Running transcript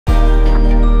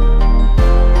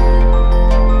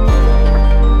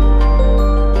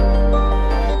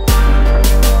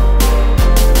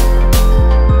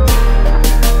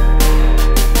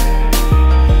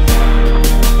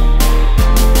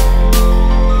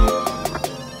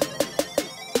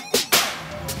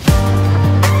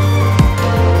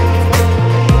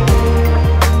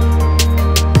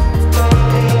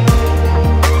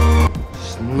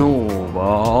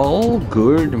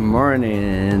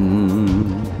morning.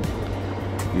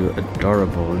 You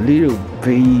adorable little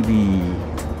baby.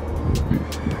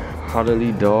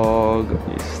 Cuddly dog,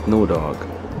 snow dog.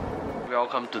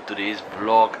 Welcome to today's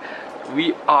vlog.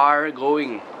 We are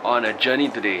going on a journey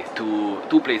today to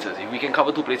two places. If we can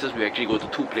cover two places, we actually go to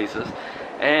two places.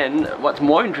 And what's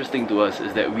more interesting to us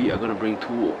is that we are going to bring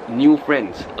two new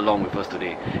friends along with us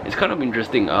today. It's kind of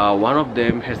interesting. One of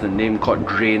them has the name called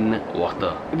Drain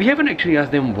Water. We haven't actually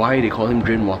asked them why they call him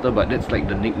Drain Water, but that's like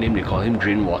the nickname. They call him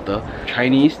Drain Water.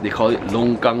 Chinese, they call it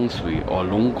Long Gang Sui or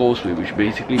Long Go Sui, which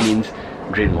basically means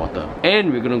drain water.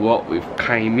 And we're gonna go out with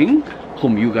Kai Ming,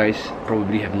 whom you guys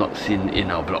probably have not seen in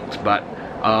our vlogs, but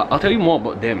I'll tell you more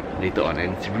about them later on,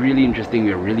 and it's really interesting.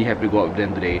 We're really happy to go out with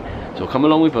them today. So come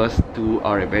along with us to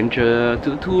our adventure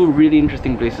to two really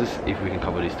interesting places, if we can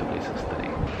cover these two places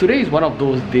today. Today is one of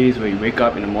those days where you wake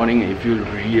up in the morning and you feel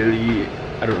really,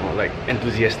 I don't know, like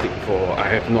enthusiastic for I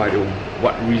have no idea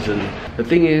what reason. The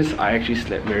thing is, I actually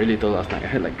slept very little last night. I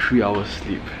had like 3 hours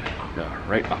sleep. Yeah,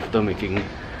 right after making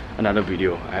another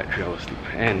video, I had 3 hours sleep,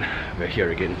 and we're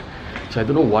here again. So I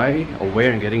don't know why or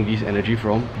where I'm getting this energy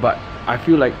from, but I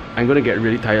feel like I'm gonna get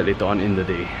really tired later on in the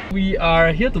day. We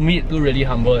are here to meet two really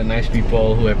humble and nice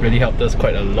people who have really helped us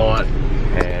quite a lot.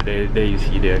 And there you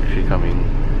see they're actually coming.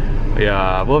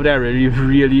 Yeah, both of them are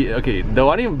really okay. The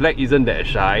one in black isn't that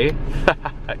shy.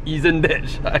 Isn't that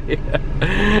shy.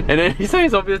 And then this one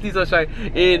is obviously so shy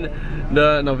in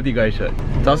the novelty guy shirt.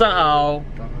 早上好.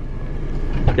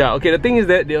 Yeah, okay, the thing is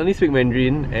that they only speak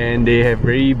Mandarin and they have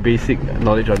very basic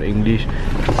knowledge on English.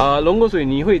 龙沟水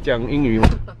你会讲英语吗？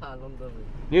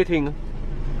你会听？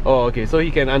 Oh, okay, so he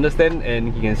can understand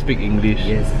and he can speak English.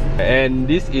 Yes. And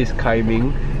this is Kai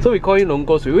Ming. So we call him 龙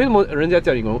沟水. 为什么人家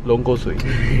叫你龙沟水？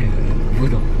不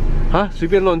懂。哈？随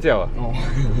便乱叫啊？ Oh.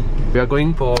 We are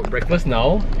going for breakfast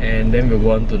now, and then we'll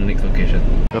go on to the next location.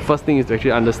 The first thing is to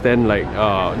actually understand like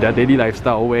their daily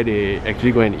lifestyle, where they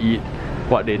actually go and eat,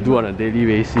 what they do on a daily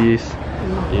basis.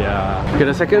 Yeah. Okay,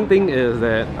 the second thing is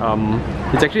that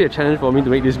it's actually a challenge for me to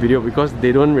make this video because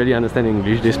they don't really understand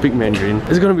English. They speak Mandarin.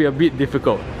 It's gonna be a bit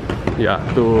difficult, yeah,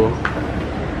 to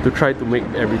try to make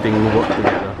everything work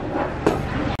together.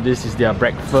 This is their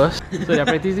breakfast. So they're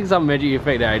practicing some magic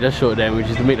effect that I just showed them, which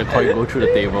is to make the coin go through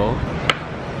the table.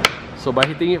 So by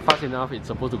hitting it fast enough, it's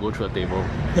supposed to go through the table.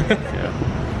 Yeah.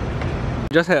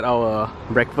 Just had our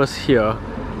breakfast here,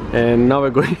 and now we're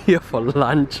going here for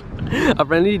lunch.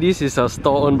 Apparently this is a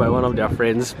store owned by one of their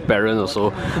friends' parents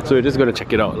or so we're just gonna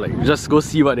check it out, like just go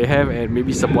see what they have and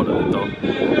maybe support a little.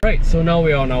 Right, so now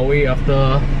we're on our way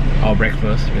after our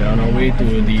breakfast. We're on our way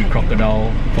to the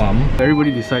crocodile farm.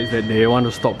 Everybody decides that they want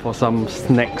to stop for some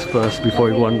snacks first before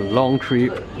we go on a long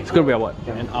trip. It's gonna be a what?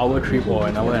 An hour trip or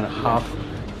an hour and a half.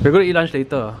 We're gonna eat lunch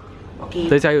later. Okay.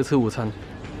 在家有吃午餐。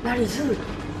哪里吃？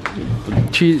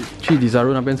去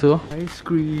Desaru 那边吃哦。Ice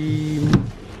cream.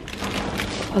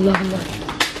 Allah.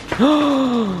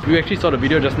 We actually saw the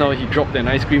video just now. He dropped an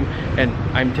ice cream, and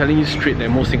I'm telling you straight that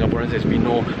most Singaporeans, as we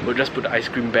know, will just put the ice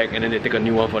cream back and then they take a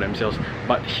new one for themselves.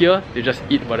 But here, they just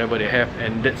eat whatever they have,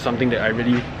 and that's something that I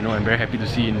really, I'm very happy to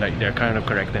see in like their kind of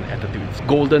character and attitude. It's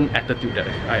golden attitude that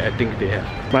I think they have.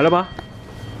 买了吗？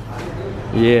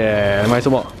 Yeah， 买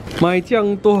什么？买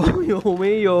酱多有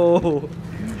没有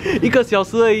？1个小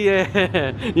时而已耶，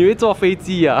你会坐飞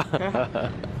机啊？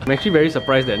 I'm actually very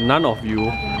surprised that none of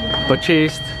you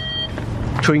purchased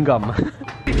chewing gum.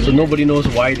 So nobody knows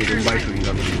why they don't buy chewing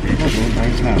gum.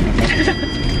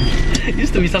 It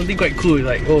used to be something quite cool,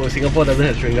 like, oh, Singapore doesn't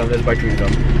have chewing gum, let's buy chewing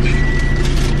gum.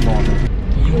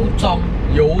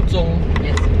 油棕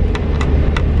Yes.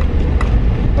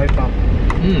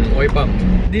 Oi bum.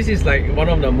 This is like one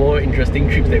of the more interesting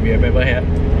trips that we have ever had.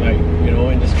 Like,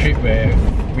 in this trip where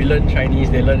we learn Chinese,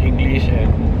 they learn English,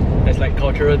 and there's like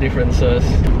cultural differences.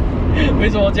 为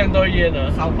什么这样多烟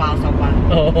呢？烧巴。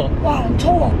哦，哇，很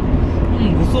臭哦。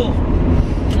不错。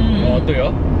哦，对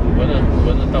哦，闻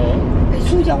得到哦。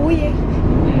塑胶味耶。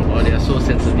Oh, they are so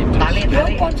sensitive to this.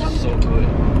 So good.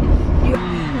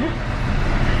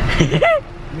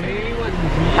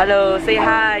 Hello, say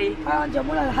hi.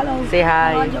 Hello. Say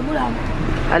hi.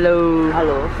 Hello.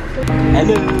 Hello.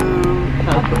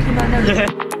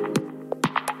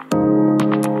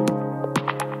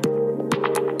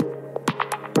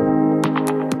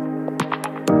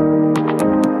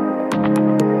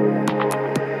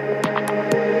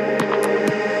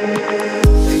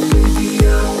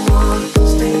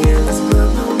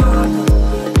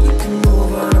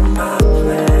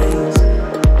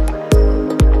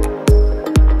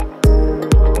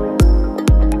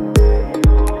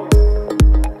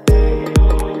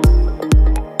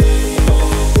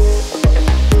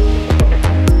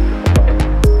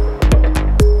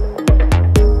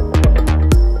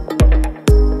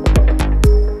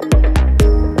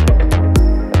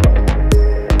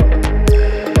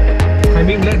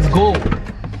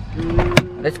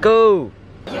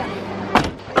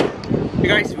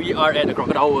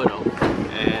 tower now,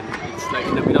 and it's like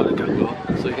in the middle of the jungle.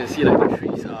 So you can see like the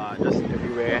trees are just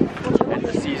everywhere, and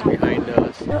the sea is behind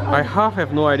us. I half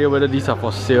have no idea whether these are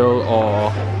for sale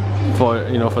or for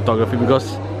photography,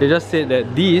 because they just said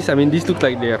that these look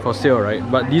like they are for sale, right?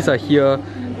 But these are here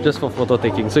just for photo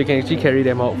taking, so you can actually carry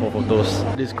them out for photos.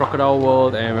 This crocodile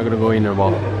world, and we're gonna go in a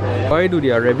while. Why do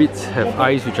their rabbits have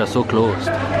eyes which are so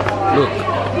closed? Look,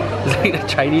 it's like a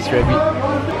Chinese rabbit.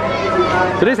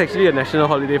 Today is actually a national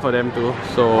holiday for them too,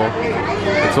 so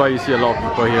that's why you see a lot of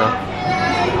people here.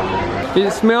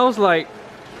 It smells like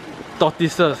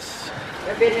tortoises.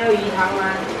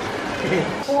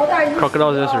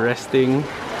 Crocodiles just resting.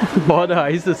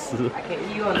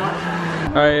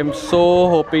 I am so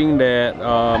hoping that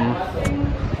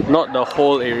not the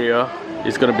whole area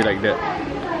is gonna be like that,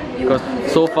 because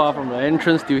so far from the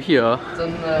entrance to here,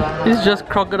 it's just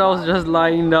crocodiles just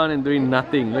lying down and doing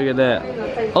nothing. Look at that.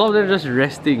 All of them just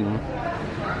resting.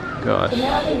 Gosh.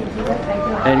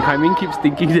 And Kaimin keeps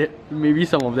thinking that maybe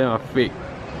some of them are fake.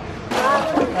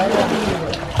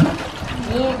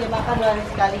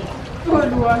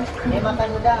 Dia makan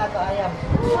udang atau ayam?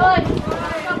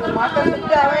 Makan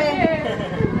udang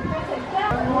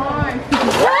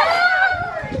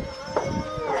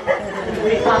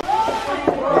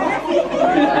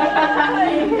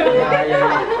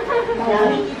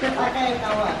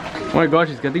Oh my gosh,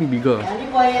 it's getting bigger.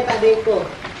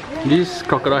 This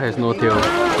crocodile has no tail.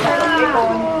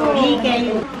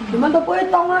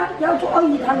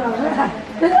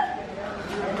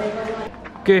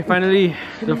 Okay, finally,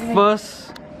 the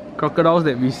first crocodiles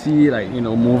that we see, like,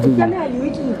 moving.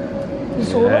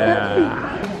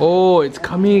 Yeah. Oh, it's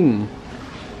coming.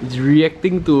 It's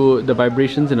reacting to the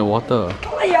vibrations in the water.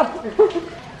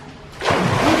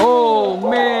 Oh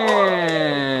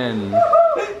man!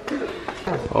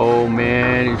 Oh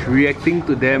man, it's reacting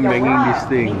to them banging this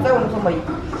thing.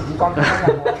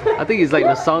 I think it's like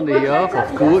the sound they hear for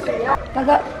food.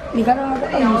 你看到那个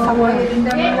鳄鱼上面，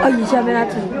鳄鱼下面那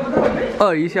只，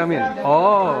鳄鱼下面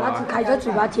哦，那只开着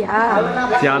嘴巴夹，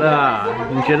假的啊？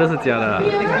你觉得是假的啊？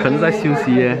可能在休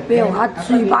息耶。没有，它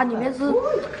嘴巴里面是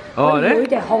哦，有一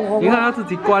点红红。你看它自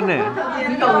己关呢。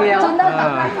真的。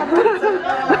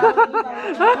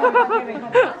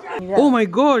Oh my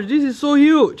gosh, this is so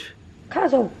huge. 看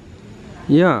手。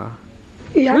Yeah.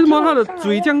 为什么它的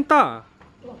嘴这样大？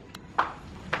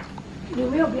有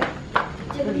没有别？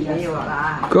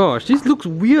 Gosh, this looks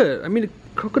weird. I mean, the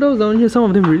crocodiles down here, some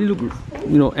of them really look,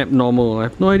 abnormal. I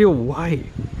have no idea why.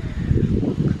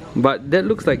 But that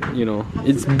looks like,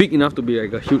 it's big enough to be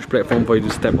like a huge platform for you to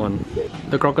step on.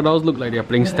 The crocodiles look like they're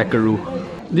playing Stackaroo.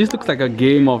 This looks like a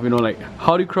game of, like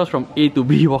how do you cross from A to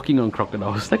B walking on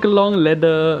crocodiles? Like a long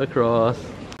ladder across.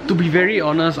 To be very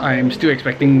honest, I'm still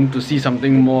expecting to see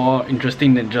something more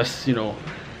interesting than just,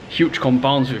 huge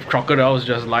compounds with crocodiles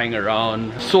just lying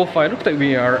around. So far, it looks like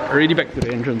we are already back to the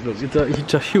entrance. Look,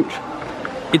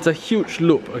 it's a huge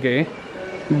loop, okay?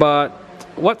 But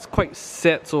what's quite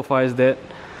sad so far is that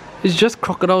it's just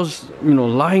crocodiles,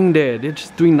 lying there. They're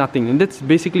just doing nothing, and that's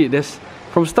basically it.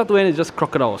 From start to end, it's just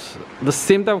crocodiles. The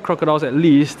same type of crocodiles, at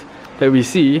least, that we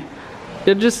see.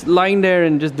 They're just lying there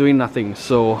and just doing nothing.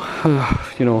 So,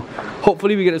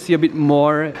 hopefully we get to see a bit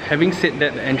more. Having said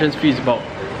that, the entrance fee is about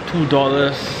 $2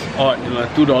 or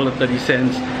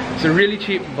 $2.30. It's really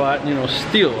cheap, but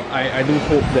still I do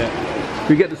hope that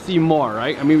we get to see more,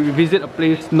 right? I mean, we visit a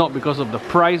place not because of the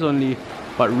price only,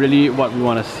 but really what we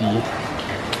want to see.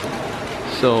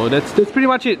 So that's pretty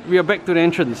much it. We are back to the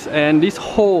entrance, and this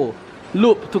whole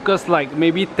loop took us like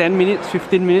maybe 10 minutes,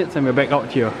 15 minutes, and we're back out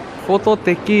here. Photo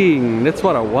taking, that's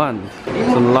what I want.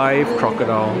 It's a live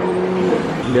crocodile.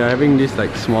 They are having this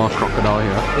like small crocodile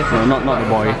here. No, not the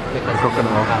boy, the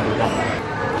crocodile.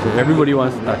 So everybody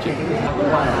wants to touch it.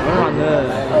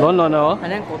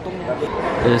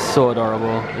 It's so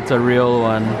adorable. It's a real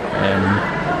one, and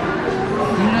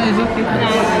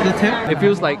it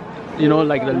feels like,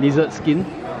 like the lizard skin.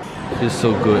 It's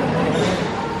so good.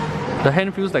 The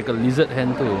hand feels like a lizard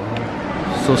hand too.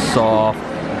 So soft.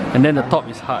 And then the top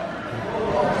is hard.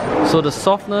 So the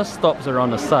softness stops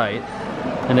around the side,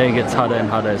 and then it gets harder and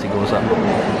harder as it goes up.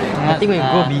 I think when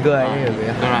you go bigger,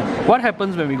 What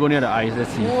happens when we go near the eyes? Let's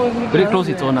see. Will it close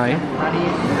its own eye?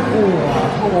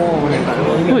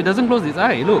 No, it doesn't close its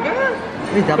eye. Look.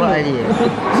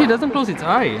 See, it doesn't close its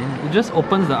eye. It just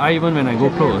opens the eye even when I go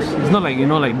close. It's not like,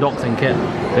 like dogs and cats,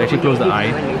 they actually close the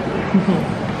eye.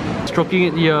 Stroking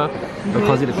it here will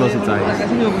cause it to close its eyes.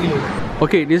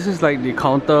 Okay, this is like the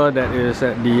counter that is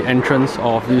at the entrance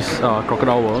of this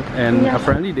crocodile world, and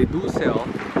apparently they do sell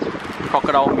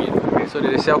crocodile meat. Okay, so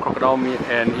they sell crocodile meat,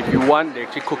 and if you want, they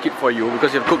actually cook it for you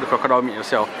because you have to cook the crocodile meat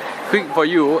yourself. quick for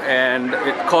you, and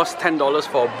it costs $10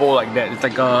 for a bowl like that. It's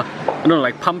like a, I don't know,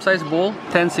 like palm size bowl,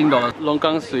 10 Sing dollars.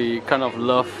 Longkangs, we kind of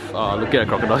love looking at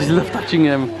crocodiles. We love touching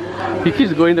them. He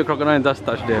keeps going to crocodile and just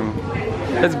touch them.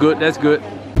 That's good, that's good.